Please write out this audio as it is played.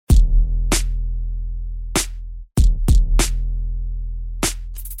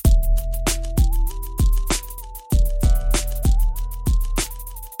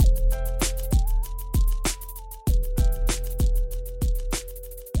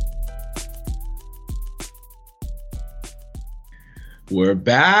We're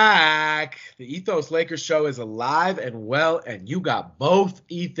back. The Ethos Lakers show is alive and well, and you got both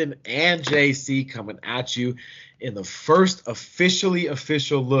Ethan and JC coming at you in the first official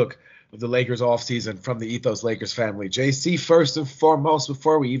look of the Lakers offseason from the Ethos Lakers family. JC, first and foremost,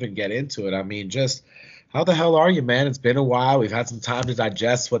 before we even get into it, I mean, just how the hell are you, man? It's been a while. We've had some time to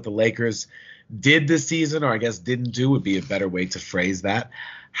digest what the Lakers did this season, or I guess didn't do would be a better way to phrase that.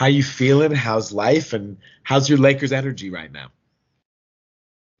 How you feeling? How's life? And how's your Lakers energy right now?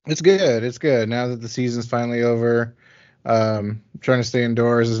 It's good. It's good. Now that the season's finally over, trying to stay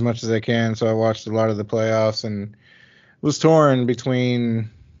indoors as much as I can. So I watched a lot of the playoffs and was torn between,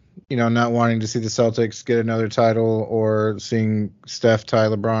 not wanting to see the Celtics get another title or seeing Steph tie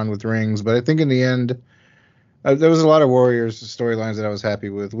LeBron with rings. But I think in the end, there was a lot of Warriors storylines that I was happy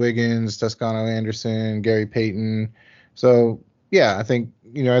with. Wiggins, Toscano Anderson, Gary Payton. So yeah, I think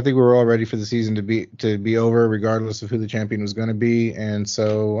we were all ready for the season to be over, regardless of who the champion was going to be, and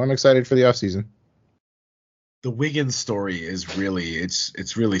so I'm excited for the offseason. The Wiggins story is really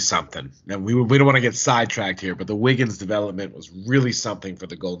it's really something. And we don't want to get sidetracked here, but the Wiggins development was really something for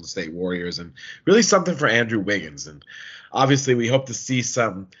the Golden State Warriors and really something for Andrew Wiggins. And obviously we hope to see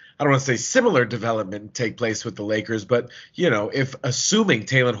some, I don't want to say similar development take place with the Lakers, but if assuming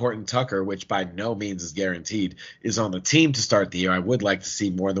Talen Horton-Tucker, which by no means is guaranteed, is on the team to start the year, I would like to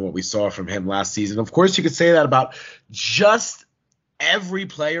see more than what we saw from him last season. Of course, you could say that about just every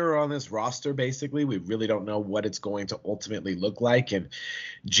player on this roster, basically. We really don't know what it's going to ultimately look like. And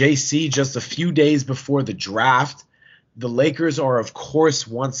JC, just a few days before the draft, the Lakers are, of course,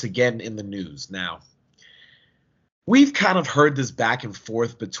 once again in the news. Now, we've kind of heard this back and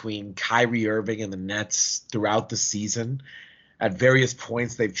forth between Kyrie Irving and the Nets throughout the season. At various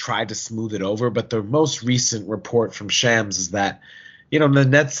points, they've tried to smooth it over, but the most recent report from Shams is that, the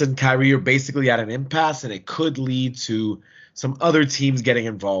Nets and Kyrie are basically at an impasse, and it could lead to some other teams getting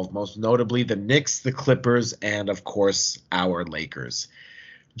involved, most notably the Knicks, the Clippers, and, of course, our Lakers.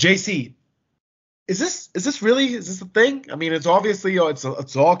 JC, is this a thing? I mean, it's obviously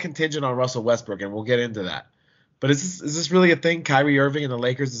it's all contingent on Russell Westbrook, and we'll get into that. But is this really a thing? Kyrie Irving and the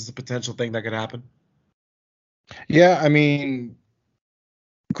Lakers is a potential thing that could happen? Yeah, I mean,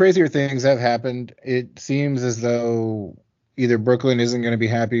 crazier things have happened. It seems as though either Brooklyn isn't going to be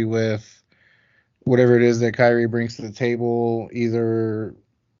happy with whatever it is that Kyrie brings to the table. Either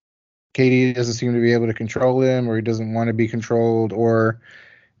KD doesn't seem to be able to control him, or he doesn't want to be controlled, or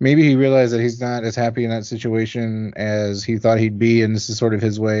maybe he realized that he's not as happy in that situation as he thought he'd be, and this is sort of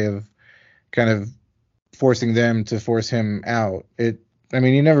his way of kind of forcing them to force him out. You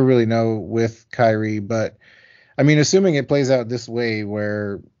never really know with Kyrie, but assuming it plays out this way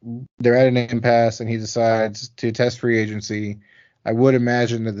where they're at an impasse and he decides to test free agency, I would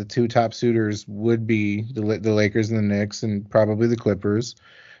imagine that the two top suitors would be the Lakers and the Knicks and probably the Clippers.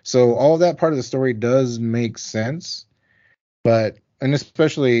 So all of that part of the story does make sense, and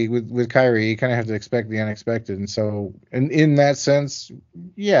especially with Kyrie, you kind of have to expect the unexpected. And so in that sense,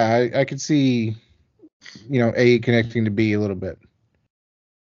 yeah, I could see, A connecting to B a little bit.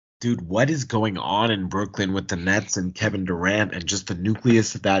 Dude, what is going on in Brooklyn with the Nets and Kevin Durant and just the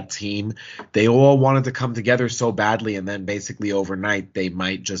nucleus of that team? They all wanted to come together so badly, and then basically overnight they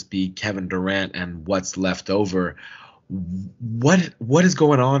might just be Kevin Durant and what's left over. What is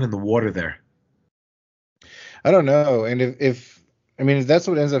going on in the water there? I don't know. And if that's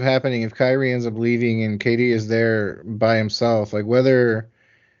what ends up happening, if Kyrie ends up leaving and KD is there by himself, like whether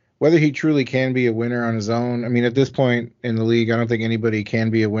he truly can be a winner on his own. At this point in the league, I don't think anybody can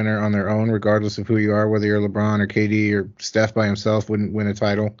be a winner on their own, regardless of who you are, whether you're LeBron or KD or Steph by himself wouldn't win a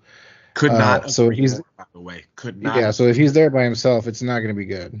title. Could not. So he's, by the way, could not. Yeah. So if he's there by himself, it's not going to be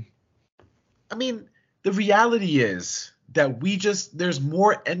good. The reality is that there's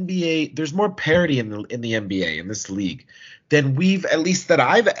more parity in the NBA, in this league, than that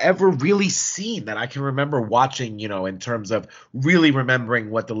I've ever really seen, that I can remember watching, in terms of really remembering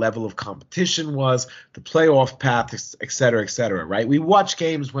what the level of competition was, the playoff path, et cetera, right? We watch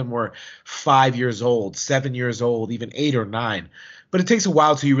games when we're 5 years old, 7 years old, even 8 or 9, but it takes a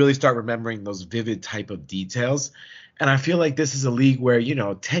while till you really start remembering those vivid type of details. And I feel like this is a league where,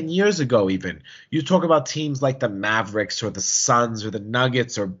 10 years ago even, you talk about teams like the Mavericks or the Suns or the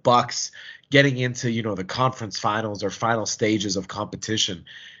Nuggets or Bucks getting into, the conference finals or final stages of competition.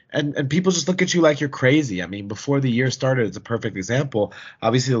 And people just look at you like you're crazy. Before the year started, it's a perfect example.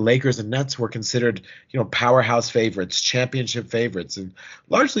 Obviously, the Lakers and Nets were considered, powerhouse favorites, championship favorites, and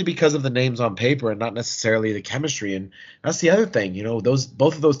largely because of the names on paper and not necessarily the chemistry. And that's the other thing,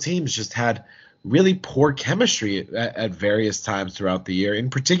 both of those teams just had really poor chemistry at various times throughout the year, in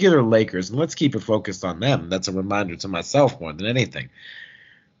particular Lakers. And let's keep it focused on them. That's a reminder to myself more than anything.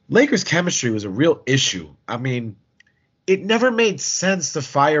 Lakers chemistry was a real issue. I mean, it never made sense to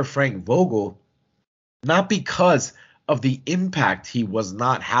fire Frank Vogel, not because of the impact he was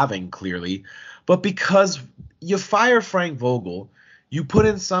not having clearly, but because you fire Frank Vogel, you put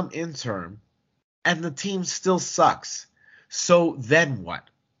in some interim, and the team still sucks. So then what?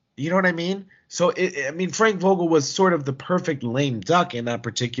 You know what I mean? So, Frank Vogel was sort of the perfect lame duck in that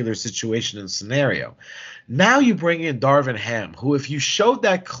particular situation and scenario. Now you bring in Darvin Ham, who, if you showed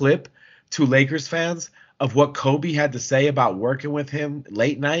that clip to Lakers fans of what Kobe had to say about working with him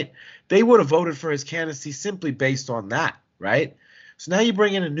late night, they would have voted for his candidacy simply based on that, right? So now you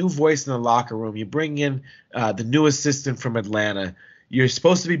bring in a new voice in the locker room. You bring in the new assistant from Atlanta. You're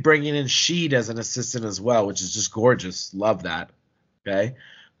supposed to be bringing in Sheed as an assistant as well, which is just gorgeous. Love that. Okay.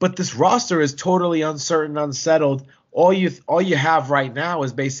 But this roster is totally uncertain, unsettled. All you have right now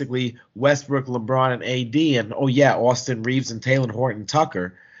is basically Westbrook, LeBron, and AD, and Austin Reeves and Taylor Horton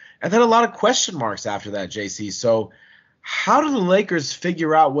Tucker. And then a lot of question marks after that, JC. So how do the Lakers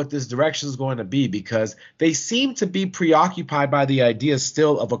figure out what this direction is going to be? Because they seem to be preoccupied by the idea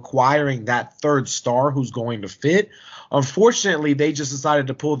still of acquiring that third star who's going to fit. Unfortunately, they just decided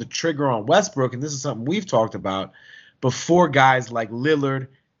to pull the trigger on Westbrook, and this is something we've talked about before, guys like Lillard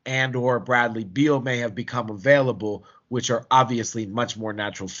and or Bradley Beal may have become available, which are obviously much more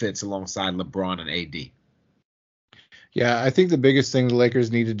natural fits alongside LeBron and AD. Yeah, I think the biggest thing the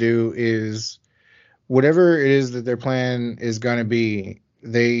Lakers need to do is whatever it is that their plan is going to be,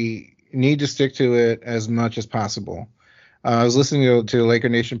 they need to stick to it as much as possible. I was listening to a Laker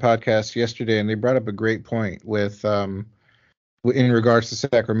Nation podcast yesterday, and they brought up a great point with in regards to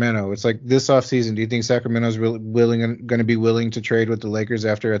Sacramento. It's like this offseason, do you think Sacramento's going to be willing to trade with the Lakers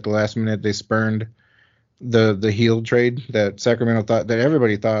after at the last minute they spurned the Hield trade that Sacramento thought, that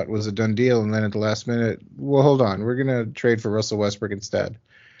everybody thought was a done deal, and then at the last minute, well, hold on, we're going to trade for Russell Westbrook instead.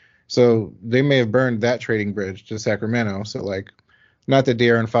 So they may have burned that trading bridge to Sacramento. So, like, not that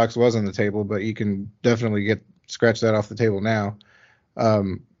De'Aaron Fox was on the table, but you can definitely scratch that off the table now.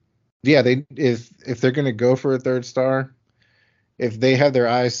 If they're going to go for a third star, if they have their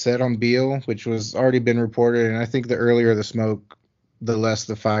eyes set on Beal, which was already been reported, and I think the earlier the smoke, the less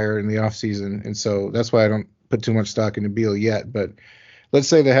the fire in the offseason. And so that's why I don't put too much stock into Beal yet. But let's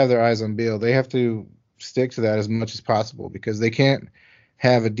say they have their eyes on Beal. They have to stick to that as much as possible, because they can't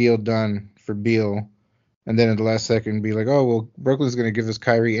have a deal done for Beal and then at the last second be like, oh, well, Brooklyn's going to give us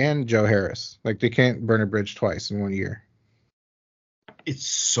Kyrie and Joe Harris. Like, they can't burn a bridge twice in 1 year. It's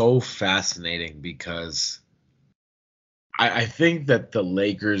so fascinating because I think that the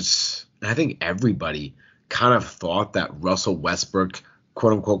Lakers, I think everybody kind of thought that Russell Westbrook,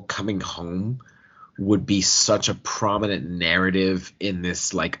 quote unquote, coming home would be such a prominent narrative in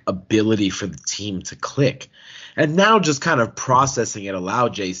this, like, ability for the team to click. And now just kind of processing it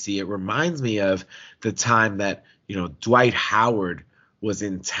aloud, JC, it reminds me of the time that, Dwight Howard was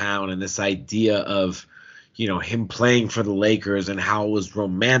in town, and this idea of, him playing for the Lakers and how it was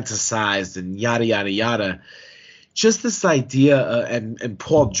romanticized and yada, yada, yada. Just this idea, and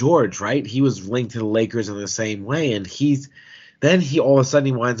Paul George, right? He was linked to the Lakers in the same way, and then he all of a sudden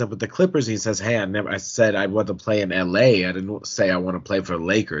he winds up with the Clippers, and he says, hey, I said I want to play in LA. I didn't say I want to play for the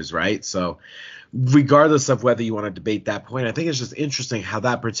Lakers, right? So regardless of whether you want to debate that point, I think it's just interesting how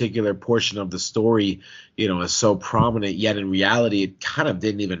that particular portion of the story, is so prominent, yet in reality, it kind of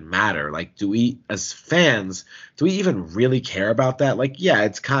didn't even matter. Like, do we, as fans, even really care about that? Like, yeah,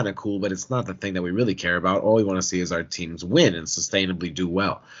 it's kind of cool, but it's not the thing that we really care about. All we want to see is our teams win and sustainably do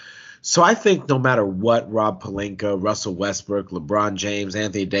well. So I think no matter what Rob Pelinka, Russell Westbrook, LeBron James,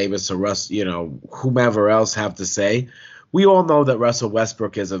 Anthony Davis, or whomever else have to say, we all know that Russell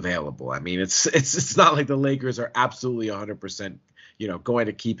Westbrook is available. I mean, it's not like the Lakers are absolutely 100%, going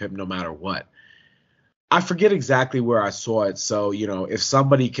to keep him no matter what. I forget exactly where I saw it, so, if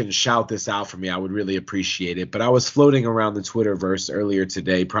somebody can shout this out for me, I would really appreciate it. But I was floating around the Twitterverse earlier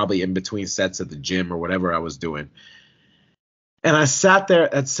today, probably in between sets at the gym or whatever I was doing. And I sat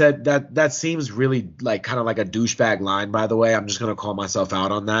there and said that seems really like kind of like a douchebag line, by the way. I'm just going to call myself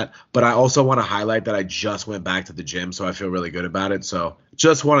out on that. But I also want to highlight that I just went back to the gym, so I feel really good about it. So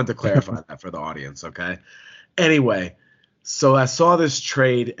just wanted to clarify that for the audience, okay? Anyway, so I saw this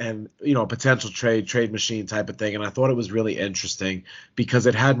trade and, potential trade machine type of thing, and I thought it was really interesting because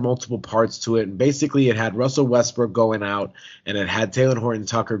it had multiple parts to it. And basically it had Russell Westbrook going out, and it had Taylor Horton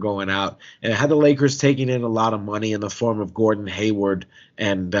Tucker going out, and it had the Lakers taking in a lot of money in the form of Gordon Hayward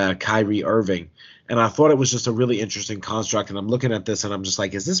and Kyrie Irving. And I thought it was just a really interesting construct. And I'm looking at this and I'm just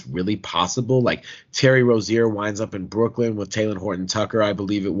like, is this really possible? Like Terry Rozier winds up in Brooklyn with Talen Horton Tucker, I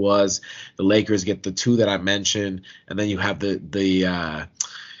believe it was. The Lakers get the two that I mentioned, and then you have the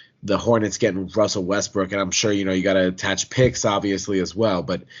Hornets getting Russell Westbrook, and I'm sure you got to attach picks obviously as well.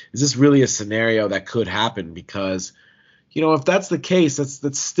 But is this really a scenario that could happen? Because if that's the case,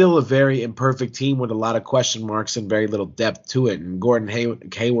 that's still a very imperfect team with a lot of question marks and very little depth to it. And Gordon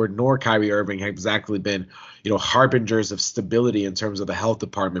Hayward nor Kyrie Irving have exactly been harbingers of stability in terms of the health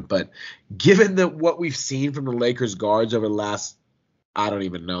department. But given what we've seen from the Lakers guards over the last, I don't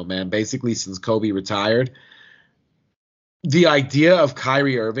even know, man, basically since Kobe retired, the idea of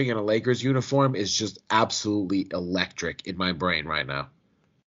Kyrie Irving in a Lakers uniform is just absolutely electric in my brain right now.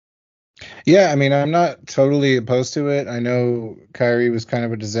 Yeah, I mean, I'm not totally opposed to it. I know Kyrie was kind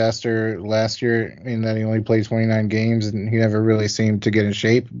of a disaster last year in that he only played 29 games and he never really seemed to get in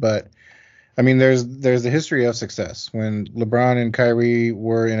shape. But I mean, there's the history of success. When LeBron and Kyrie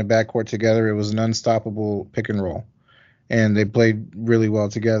were in a backcourt together, it was an unstoppable pick and roll, and they played really well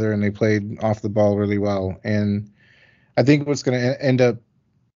together, and they played off the ball really well. And I think what's going to end up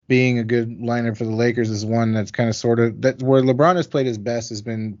being a good lineup for the Lakers is one that's kind of sort of that where LeBron has played his best has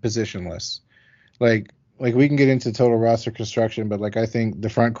been positionless. Like we can get into total roster construction, but like I think the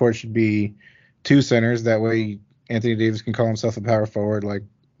front court should be two centers. That way Anthony Davis can call himself a power forward. Like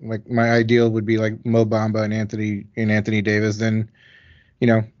my ideal would be like Mo Bamba and Anthony Davis. Then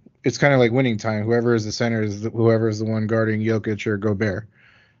it's kind of like winning time. Whoever is the center is whoever is the one guarding Jokic or Gobert.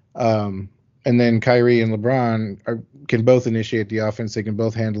 And then Kyrie and LeBron can both initiate the offense. They can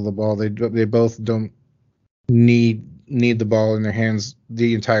both handle the ball. They both don't need the ball in their hands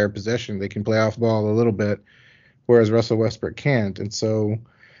the entire possession. They can play off ball a little bit, whereas Russell Westbrook can't. And so,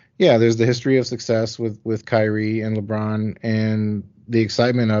 yeah, there's the history of success with Kyrie and LeBron and the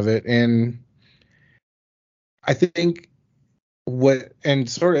excitement of it. And I think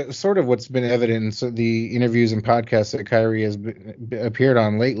sort of what's been evident in the interviews and podcasts that Kyrie has appeared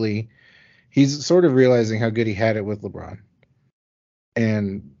on lately, he's sort of realizing how good he had it with LeBron.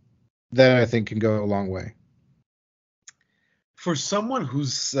 And that, I think, can go a long way. For someone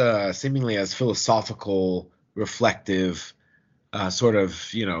who's seemingly as philosophical, reflective, sort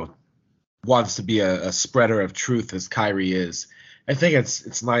of, wants to be a spreader of truth as Kyrie is, I think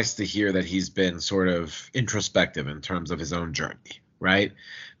it's nice to hear that he's been sort of introspective in terms of his own journey, right?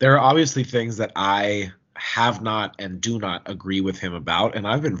 There are obviously things that I have not and do not agree with him about, and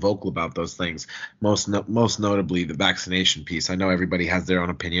I've been vocal about those things, most notably the vaccination piece. I know everybody has their own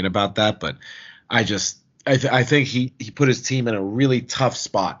opinion about that, but I think he put his team in a really tough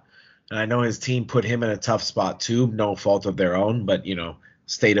spot, and I know his team put him in a tough spot too, no fault of their own, but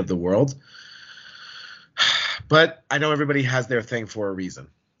state of the world. But I know everybody has their thing for a reason.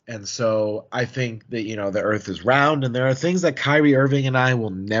 And so I think that, the earth is round, and there are things that Kyrie Irving and I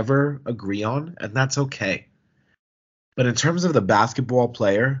will never agree on, and that's okay. But in terms of the basketball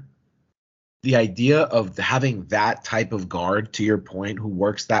player, the idea of having that type of guard, to your point, who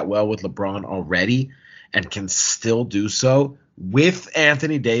works that well with LeBron already and can still do so with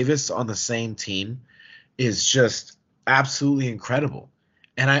Anthony Davis on the same team is just absolutely incredible.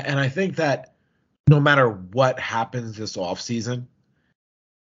 And I think that no matter what happens this offseason,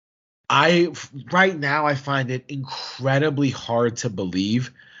 right now I find it incredibly hard to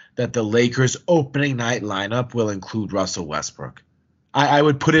believe that the Lakers opening night lineup will include Russell Westbrook. I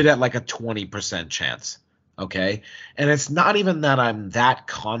would put it at like a 20% chance. Okay. And it's not even that I'm that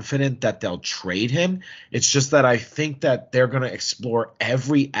confident that they'll trade him. It's just that I think that they're going to explore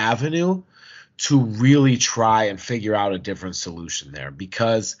every avenue to really try and figure out a different solution there,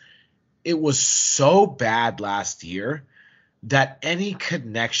 because it was so bad last year that any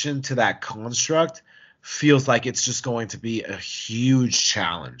connection to that construct feels like it's just going to be a huge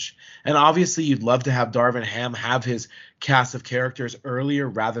challenge. And obviously you'd love to have Darvin Ham have his cast of characters earlier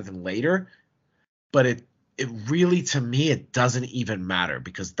rather than later, but it really, to me, it doesn't even matter,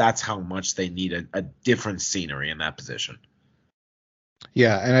 because that's how much they need a different scenery in that position.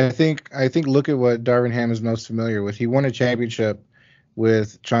 Yeah, and I think look at what Darvin Ham is most familiar with. He won a championship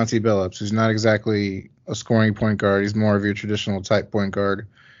with Chauncey Billups, who's not exactly a scoring point guard. He's more of your traditional type point guard.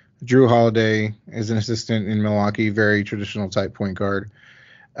 Drew Holiday is an assistant in Milwaukee, very traditional type point guard.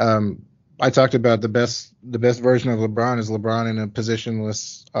 I talked about the best version of LeBron is LeBron in a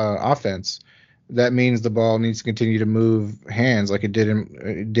positionless offense. That means the ball needs to continue to move hands like it did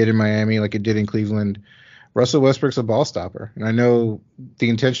in Miami, like it did in Cleveland. Russell Westbrook's a ball stopper, and I know the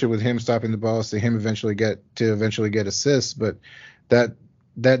intention with him stopping the ball is to him eventually get assists, but that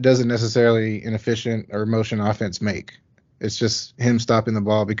doesn't necessarily an efficient or motion offense make. It's just him stopping the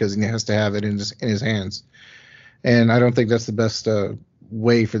ball because he has to have it in his hands. And I don't think that's the best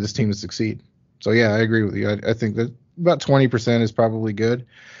way for this team to succeed. So, yeah, I agree with you. I think that about 20% is probably good.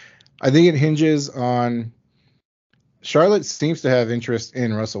 I think it hinges on Charlotte seems to have interest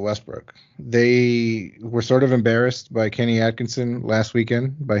in Russell Westbrook. They were sort of embarrassed by Kenny Atkinson last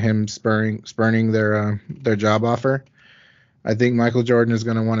weekend by him spurning their job offer. I think Michael Jordan is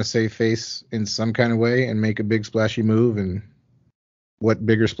going to want to save face in some kind of way and make a big splashy move. And what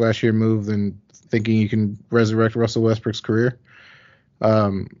bigger splashier move than thinking you can resurrect Russell Westbrook's career?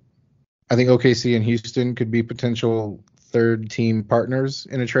 I think OKC and Houston could be potential third team partners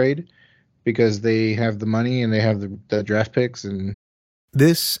in a trade because they have the money and they have the draft picks. And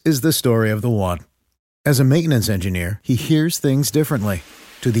this is the story of the one. As a maintenance engineer, he hears things differently.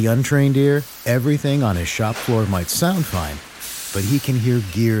 To the untrained ear, everything on his shop floor might sound fine, but he can hear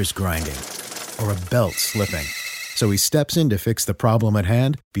gears grinding or a belt slipping. So he steps in to fix the problem at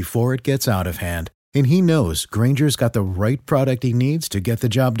hand before it gets out of hand. And he knows Grainger's got the right product he needs to get the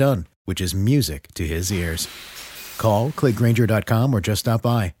job done, which is music to his ears. Call, click Grainger.com, or just stop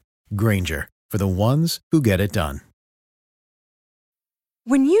by. Grainger, for the ones who get it done.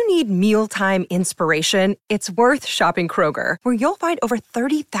 When you need mealtime inspiration, it's worth shopping Kroger, where you'll find over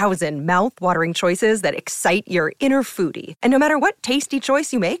 30,000 mouth-watering choices that excite your inner foodie. And no matter what tasty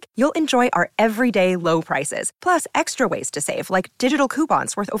choice you make, you'll enjoy our everyday low prices, plus extra ways to save, like digital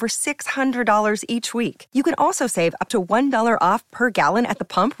coupons worth over $600 each week. You can also save up to $1 off per gallon at the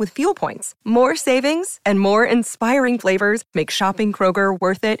pump with fuel points. More savings and more inspiring flavors make shopping Kroger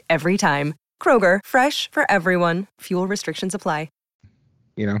worth it every time. Kroger, fresh for everyone. Fuel restrictions apply.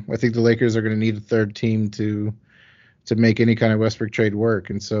 I think the Lakers are going to need a third team to make any kind of Westbrook trade work.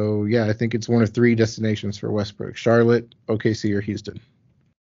 And so, yeah, I think it's one of three destinations for Westbrook: Charlotte, OKC, or Houston.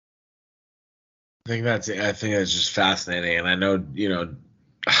 I think that's just fascinating. And I know,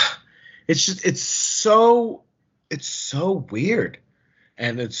 it's so weird.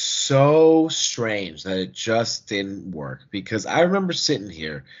 And it's so strange that it just didn't work, because I remember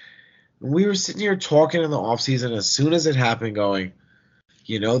we were sitting here talking in the offseason as soon as it happened, going,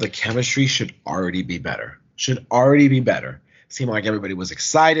 the chemistry should already be better. Seemed like everybody was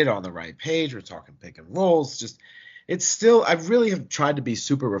excited, on the right page. We're talking pick and rolls. I really have tried to be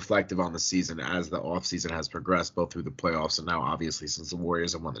super reflective on the season as the offseason has progressed, both through the playoffs and now obviously since the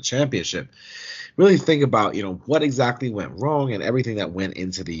Warriors have won the championship. Really think about, what exactly went wrong and everything that went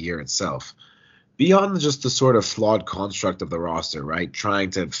into the year itself. Beyond just the sort of flawed construct of the roster, right?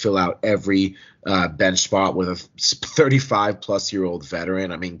 Trying to fill out every bench spot with a 35-plus-year-old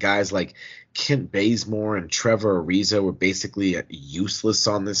veteran. I mean, guys like Kent Bazemore and Trevor Ariza were basically useless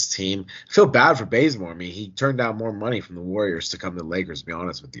on this team. I feel bad for Bazemore. I mean, he turned down more money from the Warriors to come to the Lakers, to be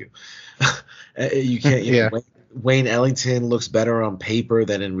honest with you. You can't. Yeah. Wayne Ellington looks better on paper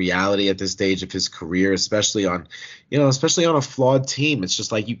than in reality at this stage of his career, especially on a flawed team. It's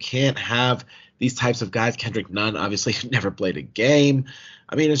just like you can't have these types of guys. Kendrick Nunn, obviously, never played a game.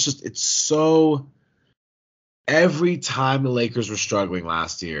 I mean, it's so. Every time the Lakers were struggling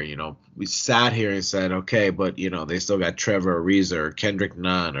last year, we sat here and said, okay, but they still got Trevor Ariza or Kendrick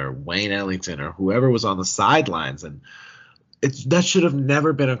Nunn or Wayne Ellington or whoever was on the sidelines, and that should have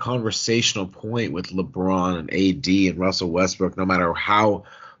never been a conversational point with LeBron and AD and Russell Westbrook, no matter how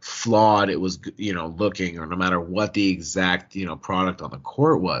flawed it was, looking, or no matter what the exact, product on the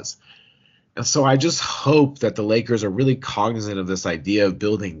court was. And so I just hope that the Lakers are really cognizant of this idea of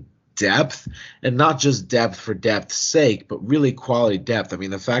building depth, and not just depth for depth's sake, but really quality depth. I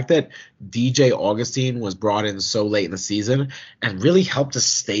mean, the fact that DJ Augustine was brought in so late in the season and really helped to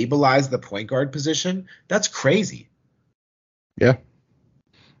stabilize the point guard position, that's crazy. Yeah.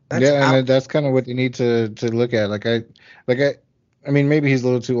 And that's kind of what you need to look at. I mean, maybe he's a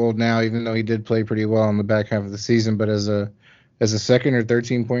little too old now, even though he did play pretty well in the back half of the season, but as a second or third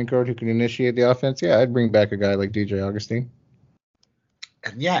team point guard who can initiate the offense, yeah, I'd bring back a guy like DJ Augustine.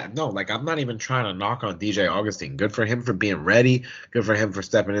 And I'm not even trying to knock on DJ Augustine. Good for him for being ready. Good for him for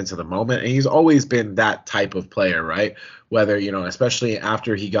stepping into the moment. And he's always been that type of player, right? Whether, especially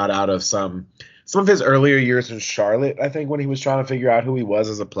after he got out of some of his earlier years in Charlotte, I think, when he was trying to figure out who he was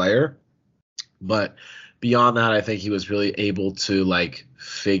as a player. But beyond that, I think he was really able to,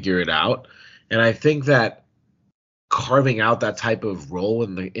 figure it out. And I think that carving out that type of role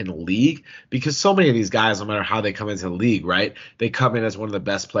in the league, because so many of these guys, no matter how they come into the league, right, they come in as one of the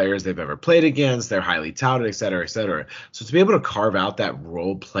best players they've ever played against. They're highly touted, et cetera, et cetera. So to be able to carve out that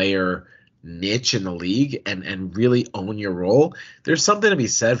role player niche in the league and really own your role, there's something to be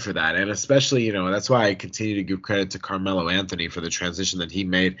said for that. And especially, that's why I continue to give credit to Carmelo Anthony for the transition that he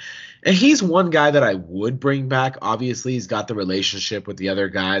made. And he's one guy that I would bring back. Obviously, he's got the relationship with the other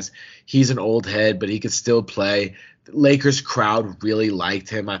guys. He's an old head, but he could still play. The Lakers crowd really liked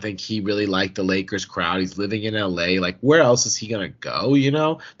him. I think he really liked the Lakers crowd. He's living in LA. Like, where else is he going to go?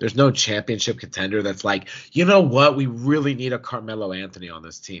 There's no championship contender that's like, you know what? We really need a Carmelo Anthony on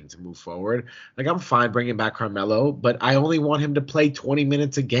this team to move forward. Like, I'm fine bringing back Carmelo, but I only want him to play 20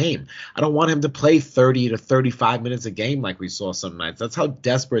 minutes a game. I don't want him to play 30 to 35 minutes a game like we saw some nights. That's how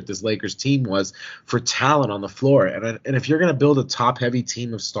desperate this Lakers team was for talent on the floor. And if you're going to build a top-heavy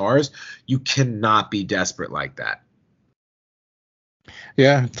team of stars, you cannot be desperate like that.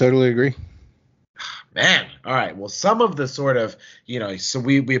 Yeah, totally agree. Man, all right. Well, some of the sort of, so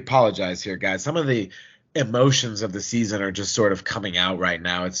we apologize here, guys. Some of the emotions of the season are just sort of coming out right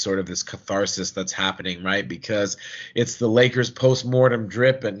now. It's sort of this catharsis that's happening, right? Because it's the Lakers post-mortem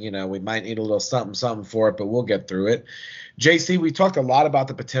drip, and, we might need a little something for it, but we'll get through it. JC, we talked a lot about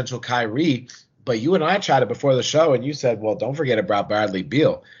the potential Kyrie, but you and I chatted before the show, and you said, well, don't forget about Bradley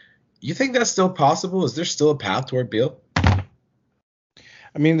Beal. You think that's still possible? Is there still a path toward Beal?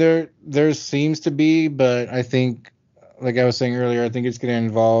 I mean, there seems to be, but I think, like I was saying earlier, I think it's going to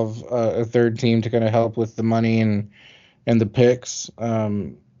involve a third team to kind of help with the money and the picks.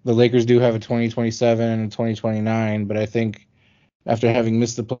 The Lakers do have a 2027 and a 2029, but I think after having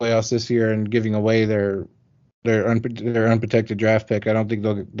missed the playoffs this year and giving away their unprotected draft pick, I don't think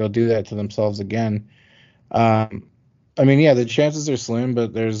they'll do that to themselves again. I mean, yeah, the chances are slim,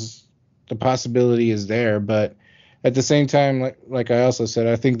 but the possibility is there. But at the same time, like I also said,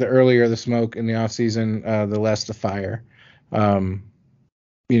 I think the earlier the smoke in the offseason, the less the fire.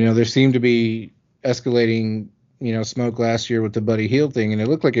 There seemed to be escalating, smoke last year with the Buddy Hield thing, and it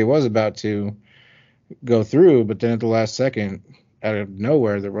looked like it was about to go through, but then at the last second, out of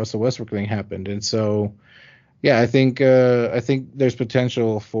nowhere, the Russell Westbrook thing happened. And so, yeah, I think there's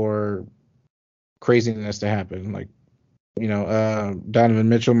potential for craziness to happen. Like, Donovan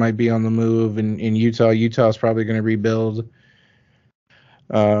Mitchell might be on the move in Utah. Utah's probably going to rebuild.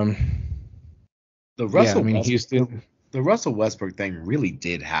 The Russell Westbrook thing really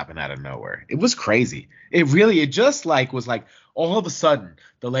did happen out of nowhere. It was crazy. It just was like all of a sudden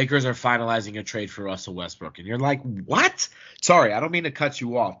the Lakers are finalizing a trade for Russell Westbrook, and you're like, what? Sorry, I don't mean to cut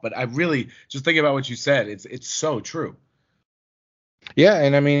you off, but I really just think about what you said. It's so true. Yeah,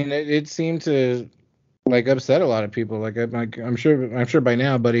 and I mean it seemed to upset a lot of people. I'm sure by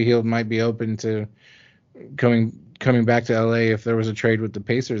now Buddy Hield might be open to coming back to LA if there was a trade with the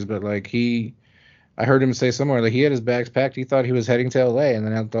Pacers, but I heard him say somewhere he had his bags packed. He thought he was heading to LA, and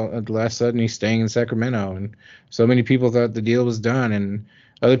then at the last sudden he's staying in Sacramento. And so many people thought the deal was done, and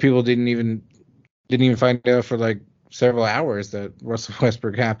other people didn't even find out for several hours that Russell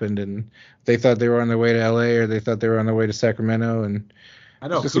Westbrook happened, and they thought they were on their way to LA or they thought they were on their way to Sacramento. And I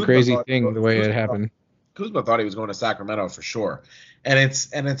know it's just a crazy thing the way it happened. Kuzma thought he was going to Sacramento for sure. And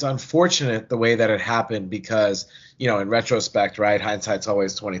it's unfortunate the way that it happened because, in retrospect, right, hindsight's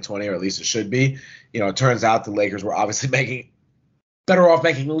always 20/20, or at least it should be. It turns out the Lakers were obviously better off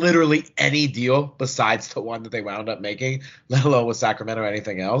making literally any deal besides the one that they wound up making, let alone with Sacramento or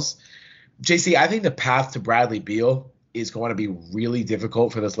anything else. JC, I think the path to Bradley Beal is going to be really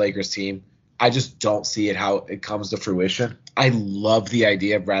difficult for this Lakers team. I just don't see how it comes to fruition. I love the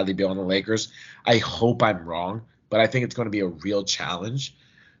idea of Bradley Beal on the Lakers. I hope I'm wrong, but I think it's going to be a real challenge.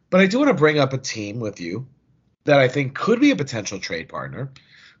 But I do want to bring up a team with you that I think could be a potential trade partner,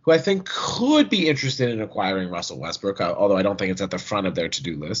 who I think could be interested in acquiring Russell Westbrook, although I don't think it's at the front of their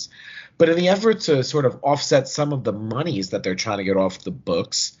to-do list. But in the effort to sort of offset some of the monies that they're trying to get off the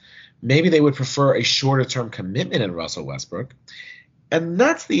books, maybe they would prefer a shorter-term commitment in Russell Westbrook. And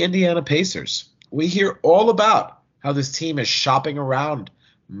that's the Indiana Pacers. We hear all about how this team is shopping around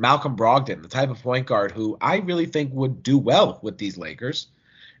Malcolm Brogdon, the type of point guard who I really think would do well with these Lakers,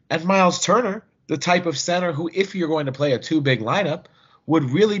 and Miles Turner, the type of center who, if you're going to play a two-big lineup, would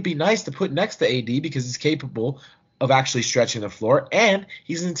really be nice to put next to AD because he's capable of actually stretching the floor, and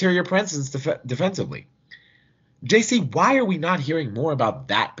he's an interior presence defensively. JC, why are we not hearing more about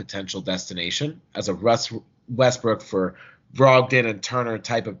that potential destination as a Russ Westbrook for Brogdon and Turner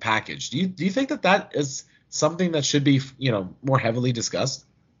type of package? Do you think that is something that should be more heavily discussed?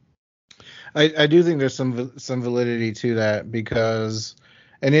 I do think there's some validity to that because,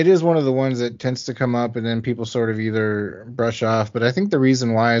 and it is one of the ones that tends to come up and then people sort of either brush off. But I think the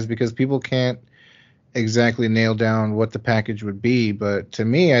reason why is because people can't exactly nail down what the package would be. But to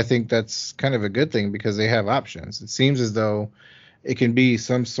me, I think that's kind of a good thing because they have options. It seems as though it can be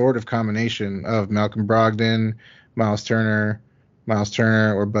some sort of combination of Malcolm Brogdon, Miles Turner,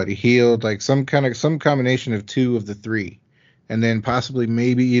 or Buddy Hield, like some combination of two of the three, and then possibly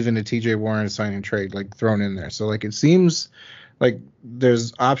maybe even a TJ Warren sign and trade like thrown in there. So like it seems like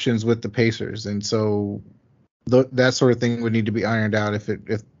there's options with the Pacers, and so that sort of thing would need to be ironed out if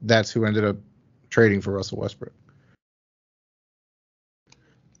that's who ended up trading for Russell Westbrook.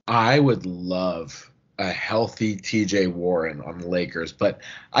 I would love a healthy TJ Warren on the Lakers, but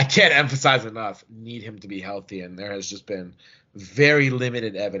I can't emphasize enough, need him to be healthy, and there has just been very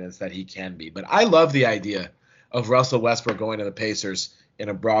limited evidence that he can be. But I love the idea of Russell Westbrook going to the Pacers in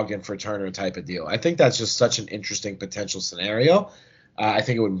a Brogdon for Turner type of deal. I think that's just such an interesting potential scenario. I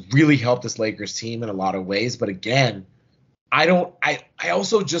think it would really help this Lakers team in a lot of ways. But again, I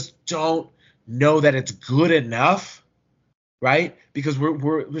also just don't know that it's good enough, right? Because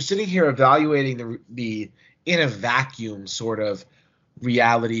we're sitting here evaluating the in a vacuum sort of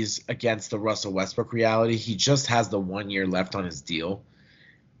realities against the Russell Westbrook reality. He just has the 1 year left on his deal.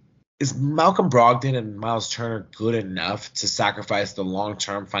 Is Malcolm Brogdon and Miles Turner good enough to sacrifice the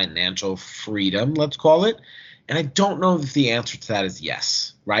long-term financial freedom, let's call it? And I don't know if the answer to that is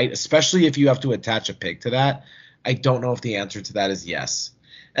yes, right? Especially if you have to attach a pick to that. I don't know if the answer to that is yes.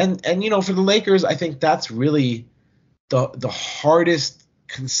 And for the Lakers, I think that's really the hardest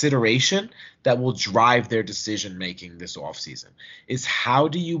consideration that will drive their decision making this offseason is how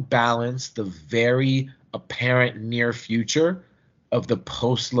do you balance the very apparent near future of the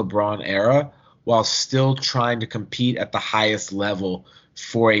post-LeBron era while still trying to compete at the highest level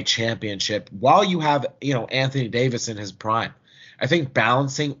for a championship while you have, Anthony Davis in his prime. I think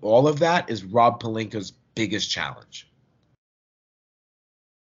balancing all of that is Rob Pelinka's biggest challenge.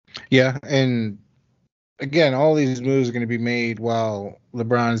 Yeah, and again, all these moves are going to be made while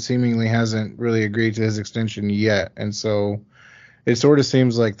LeBron seemingly hasn't really agreed to his extension yet. And so it sort of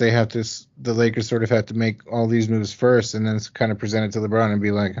seems like the Lakers sort of have to make all these moves first and then kind of present it to LeBron and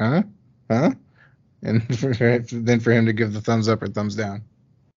be like, huh? And then for him to give the thumbs up or thumbs down.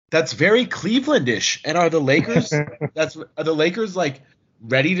 That's very Cleveland-ish. And are the Lakers like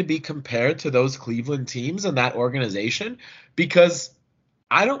ready to be compared to those Cleveland teams and that organization? Because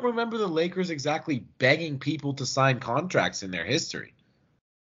I don't remember the Lakers exactly begging people to sign contracts in their history.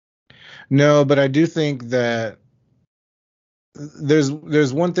 No, but I do think that there's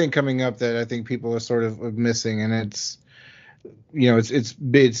one thing coming up that I think people are sort of missing, and it's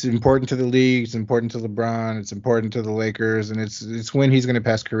it's important to the league, it's important to LeBron, it's important to the Lakers, and it's when he's going to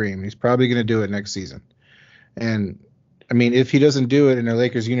pass Kareem. He's probably going to do it next season. And I mean, if he doesn't do it in a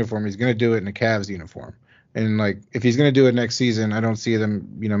Lakers uniform, he's going to do it in a Cavs uniform. And like, if he's going to do it next season, I don't see them,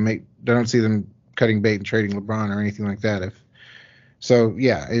 I don't see them cutting bait and trading LeBron or anything like that.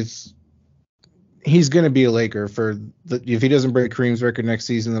 He's going to be a Laker if he doesn't break Kareem's record next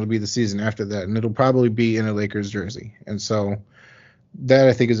season, it'll be the season after that, and it'll probably be in a Lakers jersey. And so that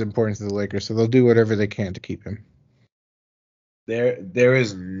I think is important to the Lakers. So they'll do whatever they can to keep him. There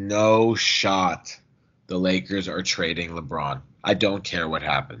is no shot the Lakers are trading LeBron. I don't care what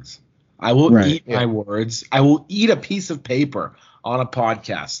happens. I will eat my words. I will eat a piece of paper on a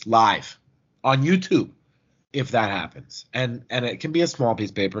podcast live on YouTube if that happens. And it can be a small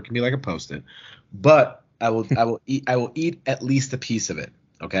piece of paper. It can be like a Post-it. But I will eat at least a piece of it.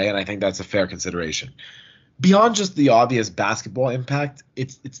 Okay? And I think that's a fair consideration. Beyond just the obvious basketball impact,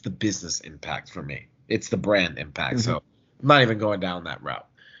 it's the business impact for me. It's the brand impact. Mm-hmm. So I'm not even going down that route.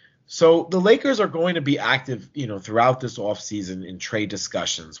 So the Lakers are going to be active, throughout this offseason in trade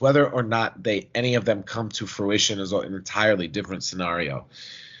discussions. Whether or not any of them come to fruition is an entirely different scenario.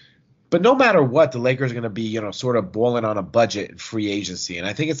 But no matter what, the Lakers are going to be, sort of balling on a budget in free agency. And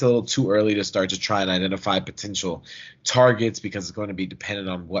I think it's a little too early to start to try and identify potential targets because it's going to be dependent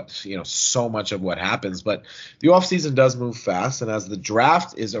on what, so much of what happens. But the offseason does move fast. And as the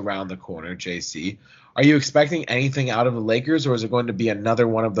draft is around the corner, JC, are you expecting anything out of the Lakers, or is it going to be another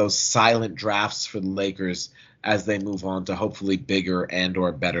one of those silent drafts for the Lakers as they move on to hopefully bigger and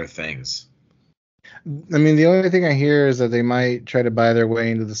or better things? I mean, the only thing I hear is that they might try to buy their way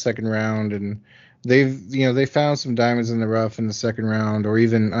into the second round, and they found some diamonds in the rough in the second round, or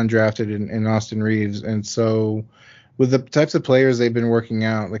even undrafted in Austin Reeves. And so with the types of players they've been working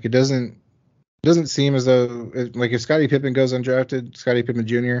out, like it doesn't seem as though like if Scottie Pippen goes undrafted, Scottie Pippen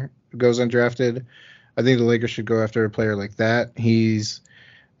Jr. goes undrafted, I think the Lakers should go after a player like that. He's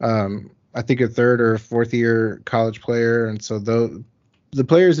I think a third or fourth year college player, and so the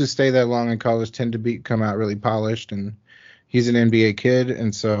players who stay that long in college tend to come out really polished, and he's an NBA kid,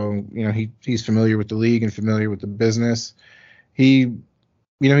 and so he's familiar with the league and familiar with the business. He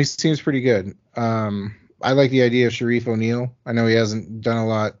seems pretty good. I like the idea of Sharif O'Neal. I know he hasn't done a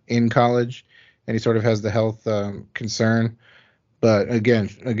lot in college, and he sort of has the health concern. But again,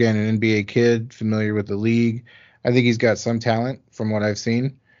 an NBA kid, familiar with the league. I think he's got some talent from what I've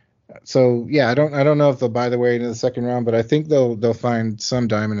seen. So yeah, I don't know if they'll buy their way into the second round, but I think they'll find some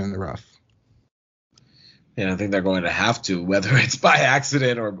diamond in the rough. And I think they're going to have to, whether it's by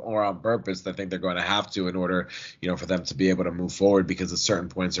accident or on purpose. I think they're going to have to in order, for them to be able to move forward, because at certain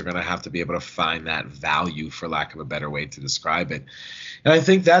points they're going to have to be able to find that value, for lack of a better way to describe it. And I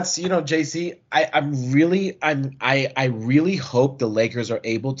think that's, JC, I really hope the Lakers are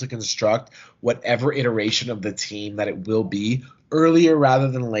able to construct whatever iteration of the team that it will be earlier rather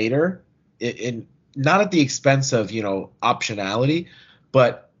than later, in not at the expense of, optionality,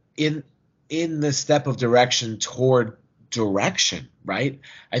 but in the step of direction toward direction, right?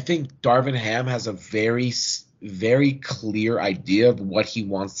 I think Darvin Ham has a very, very clear idea of what he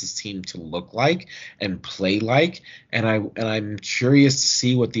wants this team to look like and play like, and I'm curious to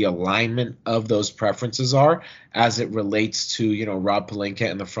see what the alignment of those preferences are as it relates to Rob Pelinka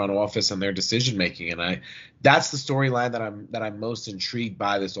and the front office and their decision making. And that's the storyline that I'm most intrigued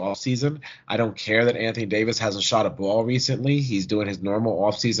by this offseason. I don't care that Anthony Davis hasn't shot a ball recently. He's doing his normal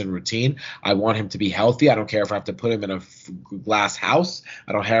offseason routine. I want him to be healthy. I don't care if I have to put him in a glass house.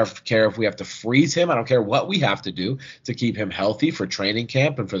 I don't care if we have to freeze him. I don't care what we have to do to keep him healthy for training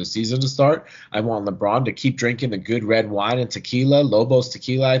camp and for the season to start. I want LeBron to keep drinking the good red wine and tequila. Lobos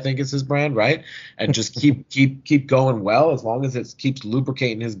Tequila, I think is his brand, right? And just keep going well, as long as it keeps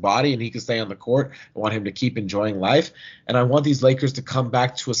lubricating his body and he can stay on the court. I want him to keep enjoying life. And I want these Lakers to come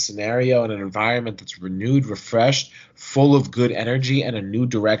back to a scenario and an environment that's renewed, refreshed, full of good energy and a new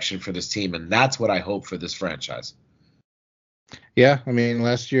direction for this team. And that's what I hope for this franchise. Yeah, I mean,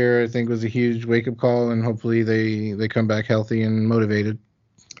 last year I think was a huge wake-up call, and hopefully they come back healthy and motivated.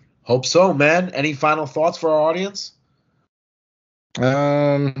 Hope so, man. Any final thoughts for our audience?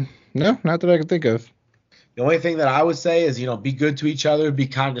 No, not that I can think of. The only thing that I would say is, be good to each other, be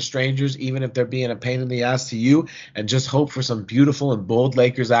kind to strangers, even if they're being a pain in the ass to you, and just hope for some beautiful and bold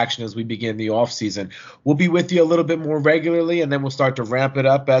Lakers action as we begin the offseason. We'll be with you a little bit more regularly, and then we'll start to ramp it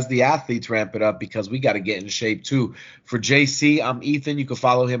up as the athletes ramp it up, because we got to get in shape too. For JC, I'm Ethan. You can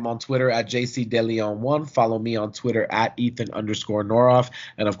follow him on Twitter at JCDeLeon1. Follow me on Twitter at Ethan_Noroff.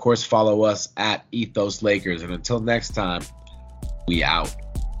 And, of course, follow us at Ethos Lakers. And until next time, we out.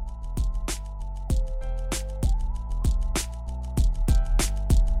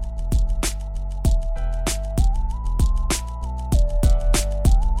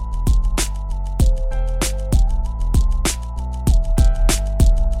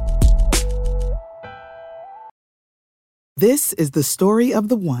 This is the story of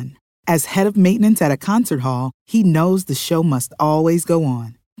the one. As head of maintenance at a concert hall, he knows the show must always go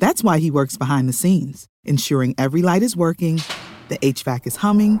on. That's why he works behind the scenes, ensuring every light is working, the HVAC is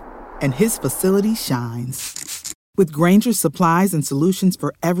humming, and his facility shines. With Grainger's supplies and solutions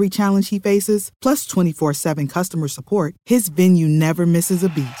for every challenge he faces, plus 24/7 customer support, his venue never misses a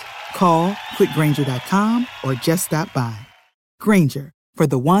beat. Call quickgrainger.com or just stop by. Grainger, for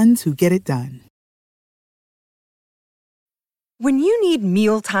the ones who get it done. When you need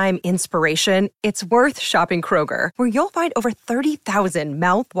mealtime inspiration, it's worth shopping Kroger, where you'll find over 30,000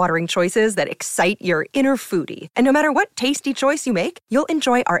 mouth-watering choices that excite your inner foodie. And no matter what tasty choice you make, you'll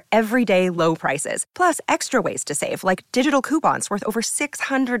enjoy our everyday low prices, plus extra ways to save, like digital coupons worth over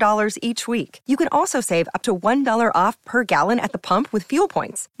 $600 each week. You can also save up to $1 off per gallon at the pump with fuel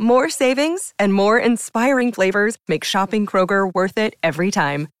points. More savings and more inspiring flavors make shopping Kroger worth it every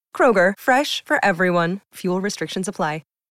time. Kroger, fresh for everyone. Fuel restrictions apply.